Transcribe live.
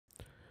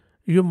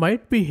You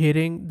might be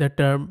hearing the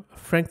term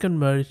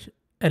FrankenMerge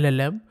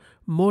LLM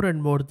more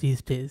and more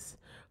these days.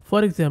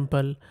 For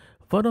example,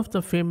 one of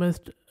the famous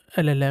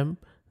LLM,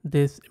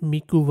 this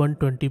Miku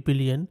 120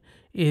 billion,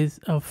 is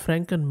a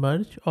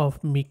FrankenMerge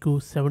of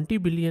Miku 70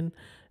 billion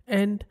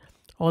and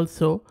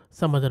also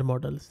some other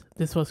models.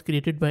 This was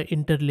created by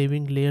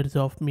interleaving layers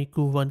of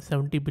Miku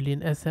 170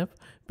 billion SF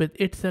with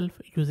itself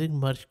using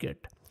MergeKit.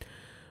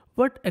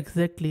 What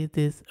exactly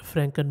this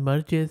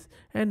FrankenMerge is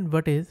and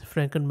what is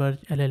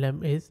FrankenMerge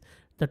LLM is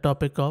the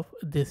topic of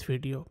this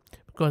video,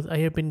 because I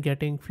have been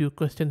getting few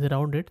questions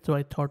around it, so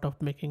I thought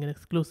of making an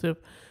exclusive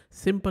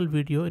simple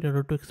video in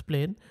order to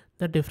explain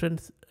the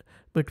difference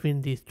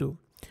between these two.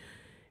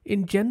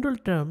 In general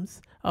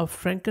terms, a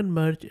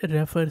FrankenMerge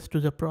refers to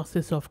the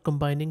process of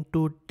combining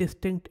two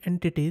distinct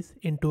entities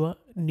into a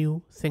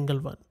new single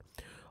one,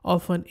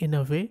 often in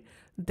a way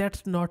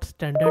that's not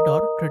standard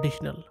or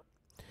traditional.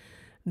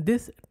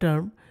 This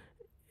term,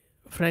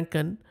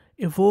 Franken,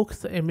 evokes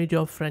the image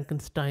of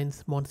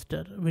Frankenstein's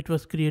monster, which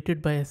was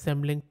created by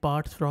assembling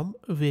parts from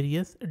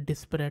various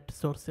disparate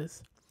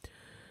sources.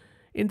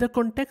 In the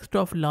context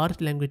of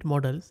large language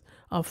models,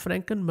 a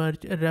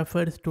Frankenmerge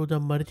refers to the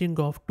merging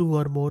of two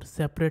or more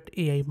separate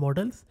AI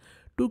models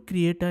to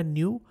create a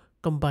new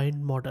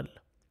combined model.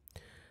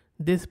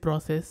 This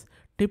process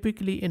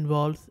typically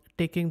involves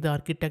taking the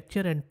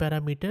architecture and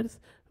parameters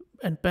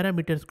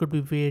could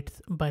be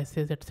weights,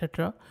 biases,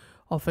 etc.,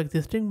 of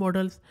existing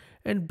models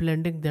and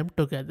blending them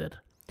together.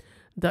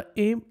 The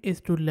aim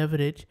is to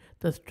leverage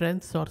the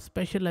strengths or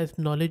specialized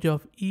knowledge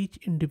of each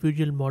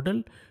individual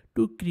model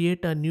to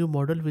create a new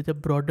model with a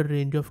broader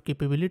range of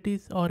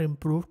capabilities or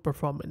improved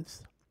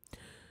performance.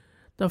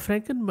 The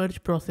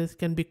Franken-merge process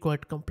can be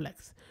quite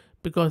complex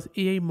because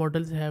AI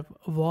models have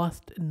a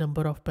vast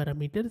number of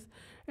parameters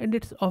and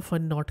it's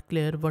often not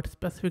clear what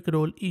specific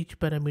role each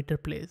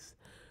parameter plays.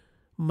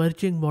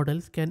 Merging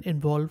models can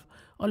involve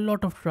a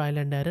lot of trial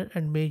and error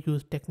and may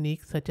use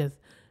techniques such as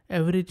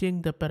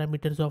averaging the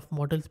parameters of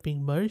models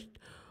being merged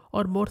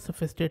or more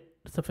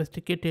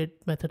sophisticated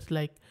methods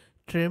like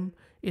trim,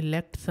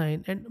 elect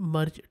sign, and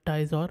merge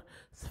ties or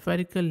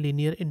spherical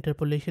linear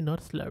interpolation or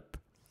SLURP.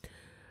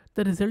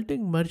 The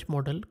resulting merge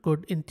model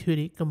could, in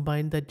theory,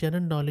 combine the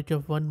general knowledge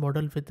of one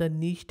model with the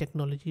niche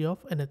technology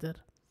of another.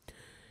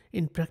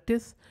 In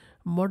practice,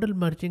 model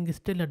merging is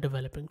still a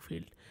developing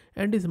field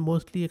and is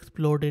mostly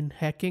explored in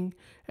hacking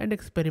and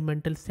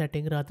experimental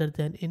setting rather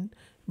than in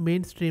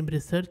mainstream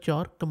research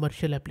or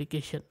commercial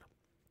application.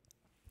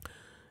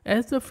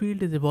 As the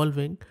field is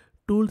evolving,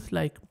 tools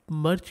like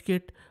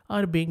MergeKit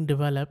are being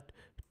developed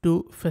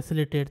to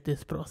facilitate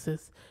this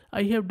process.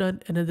 I have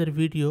done another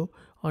video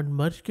on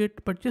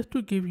MergeKit, but just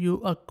to give you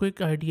a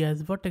quick idea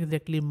as what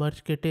exactly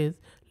MergeKit is,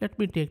 let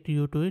me take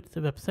you to its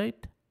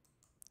website.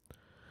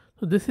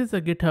 So this is a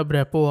GitHub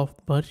repo of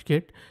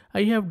MergeKit.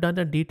 I have done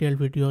a detailed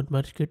video on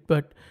MergeKit,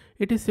 but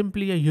it is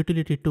simply a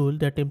utility tool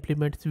that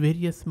implements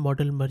various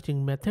model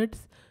merging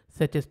methods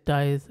such as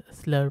ties,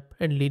 slurp,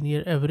 and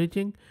linear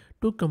averaging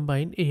to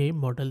combine AI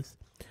models.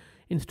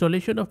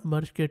 Installation of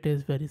MergeKit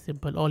is very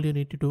simple. All you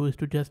need to do is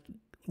to just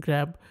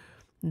grab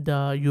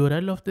the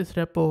URL of this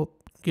repo,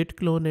 git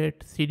clone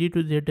it, cd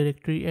to their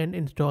directory, and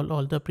install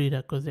all the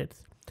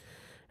prerequisites.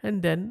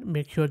 And then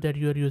make sure that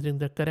you are using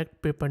the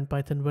correct pip and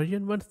python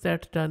version. Once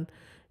that's done,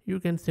 you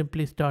can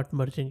simply start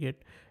merging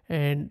it.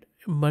 And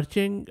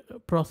merging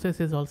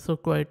process is also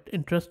quite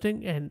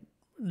interesting, and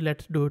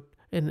let's do it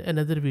in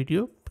another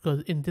video,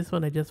 because in this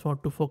one I just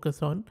want to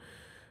focus on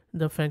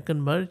the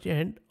FrankenMerge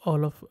and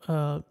all of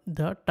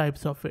the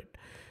types of it.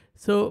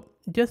 So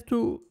just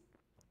to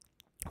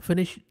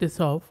finish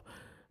this off,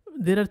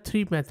 there are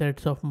three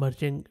methods of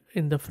merging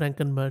in the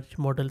FrankenMerge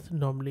models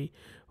normally.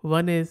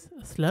 One is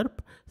SLURP.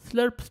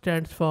 SLURP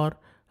stands for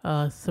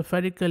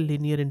spherical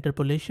linear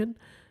interpolation.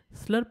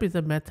 SLURP is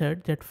a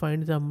method that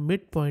finds a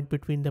midpoint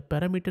between the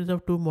parameters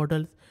of two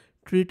models,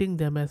 treating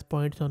them as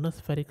points on a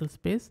spherical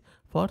space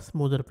for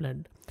smoother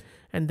blend.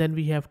 And then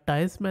we have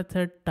ties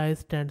method. Ties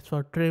stands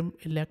for trim,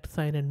 elect,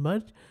 sign, and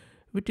merge,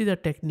 which is a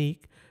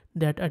technique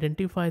that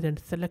identifies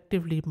and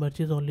selectively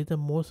merges only the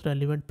most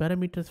relevant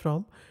parameters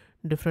from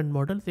different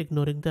models,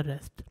 ignoring the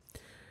rest.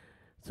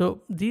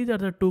 So these are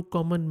the two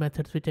common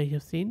methods which I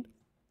have seen.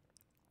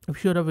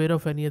 If you're aware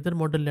of any other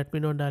model, let me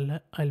know and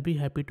I'll be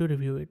happy to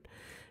review it.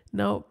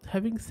 Now,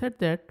 having said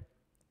that,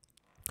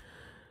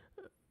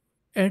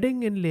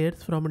 adding in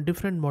layers from a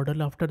different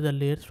model after the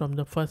layers from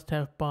the first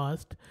have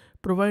passed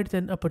provides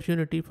an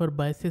opportunity for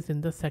biases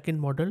in the second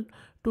model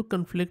to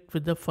conflict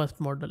with the first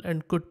model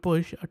and could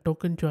push a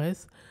token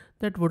choice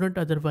that wouldn't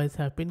otherwise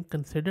have been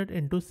considered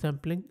into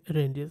sampling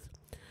ranges.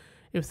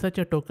 If such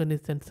a token is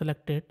then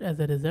selected, as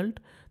a result,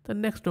 the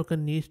next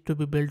token needs to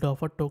be built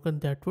off a token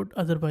that would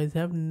otherwise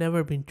have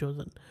never been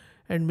chosen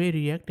and may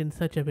react in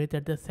such a way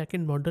that the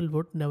second model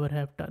would never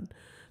have done.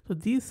 So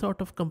these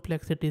sort of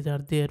complexities are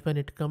there when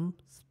it comes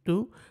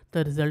to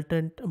the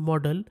resultant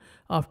model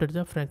after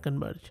the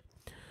FrankenMerge.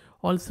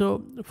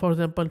 Also, for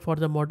example, for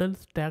the models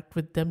stacked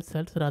with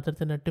themselves rather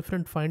than a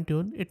different fine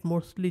tune, it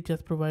mostly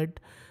just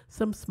provides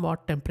some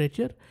smart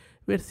temperature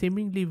where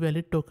seemingly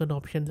valid token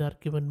options are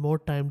given more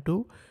time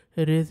to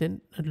raise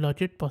in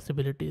logic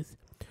possibilities.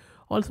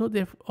 Also,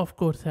 they of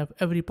course have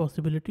every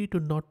possibility to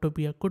not to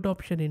be a good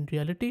option in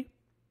reality,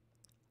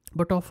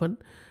 but often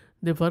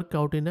they work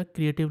out in a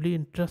creatively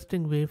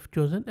interesting way if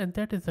chosen, and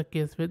that is the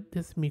case with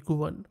this Miku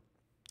one.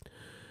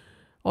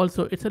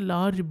 Also, it's a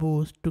large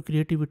boost to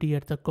creativity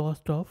at the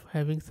cost of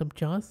having some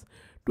chance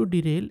to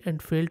derail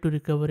and fail to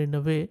recover in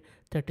a way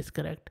that is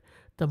correct.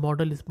 The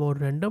model is more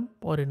random,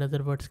 or in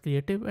other words,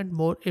 creative, and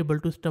more able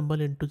to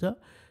stumble into the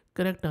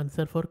correct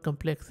answer for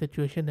complex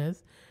situation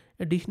as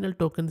additional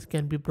tokens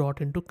can be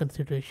brought into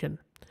consideration,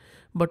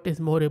 but is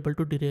more able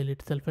to derail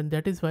itself. And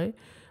that is why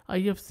I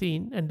have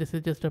seen, and this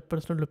is just a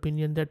personal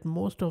opinion, that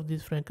most of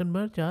these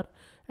Frankenmerge are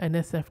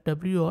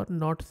NSFW or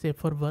not safe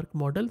for work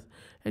models,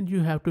 and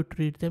you have to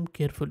treat them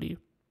carefully.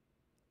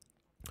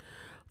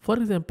 For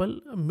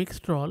example,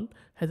 Mixtrol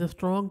has a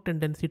strong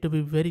tendency to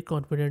be very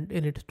confident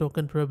in its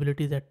token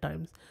probabilities at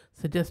times,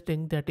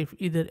 suggesting that if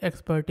either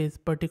expert is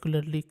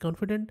particularly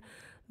confident,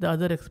 the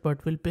other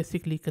expert will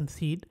basically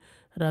concede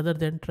rather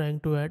than trying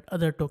to add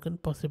other token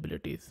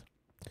possibilities.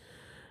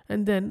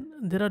 And then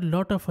there are a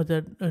lot of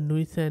other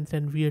nuisance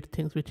and weird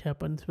things which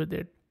happens with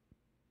it.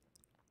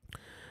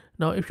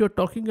 Now, if you're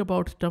talking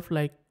about stuff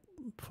like,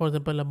 for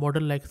example, a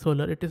model like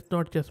Solar, it is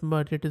not just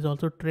merged, it is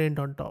also trained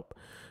on top.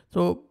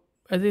 So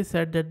as I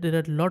said, that there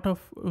are a lot of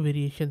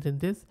variations in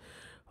this.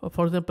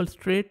 For example,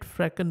 straight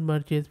Fracken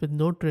merges with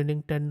no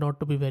training tend not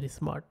to be very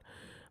smart.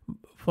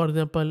 For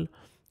example,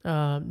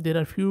 there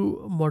are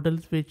few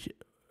models which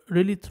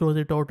really throws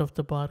it out of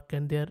the park,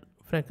 and they are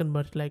Fracken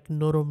merge like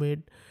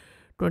Noromade,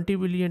 20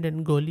 billion,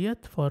 and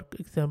Goliath. For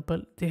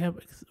example, they have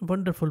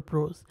wonderful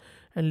prose,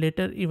 and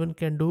later even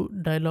can do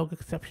dialogue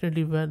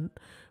exceptionally well.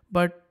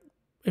 But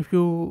if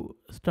you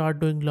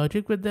start doing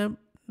logic with them,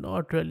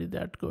 not really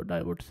that good,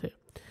 I would say.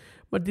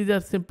 But these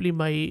are simply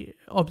my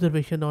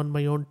observation on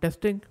my own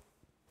testing.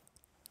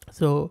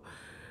 So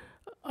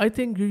I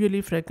think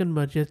usually Franken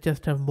merges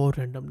just have more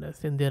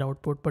randomness in their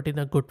output, but in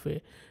a good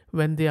way.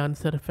 When they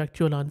answer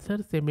factual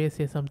answers, they may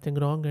say something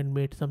wrong and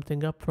made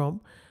something up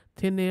from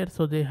thin air,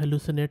 so they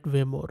hallucinate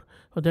way more.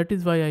 So that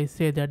is why I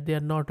say that they are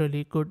not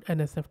really good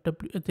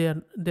NSFW.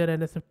 They're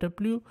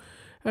NSFW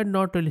and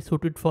not really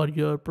suited for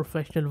your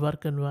professional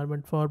work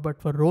environment. But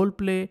for role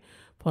play,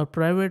 for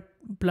private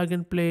plug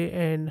and play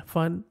and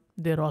fun,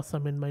 they're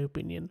awesome in my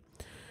opinion.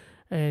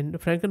 And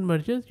Franken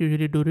merges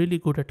usually do really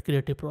good at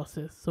creative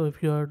process. So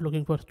if you are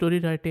looking for story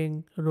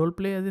writing, role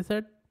play, as I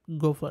said,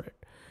 go for it.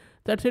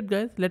 That's it,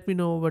 guys. Let me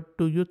know what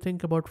do you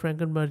think about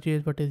Franken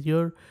merges. What is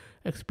your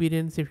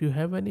experience? If you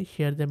have any,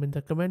 share them in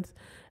the comments,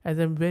 as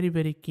I'm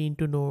very keen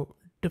to know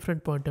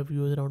different point of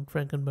views around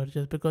Franken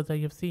merges, because I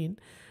have seen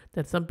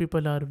that some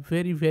people are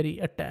very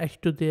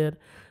attached to their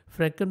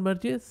Franken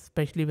merges,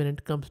 especially when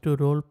it comes to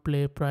role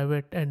play,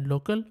 private and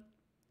local.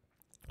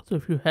 So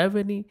if you have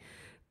any,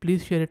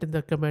 please share it in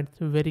the comments.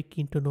 Very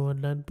keen to know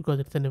and learn, because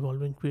it's an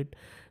evolving field.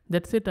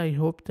 That's it. I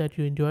hope that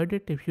you enjoyed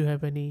it. If you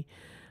have any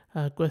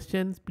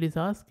questions, please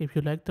ask. If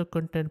you like the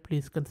content,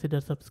 please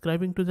consider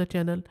subscribing to the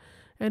channel.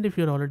 And if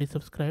you're already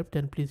subscribed,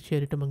 then please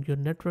share it among your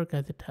network,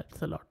 as it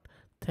helps a lot.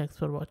 Thanks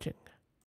for watching.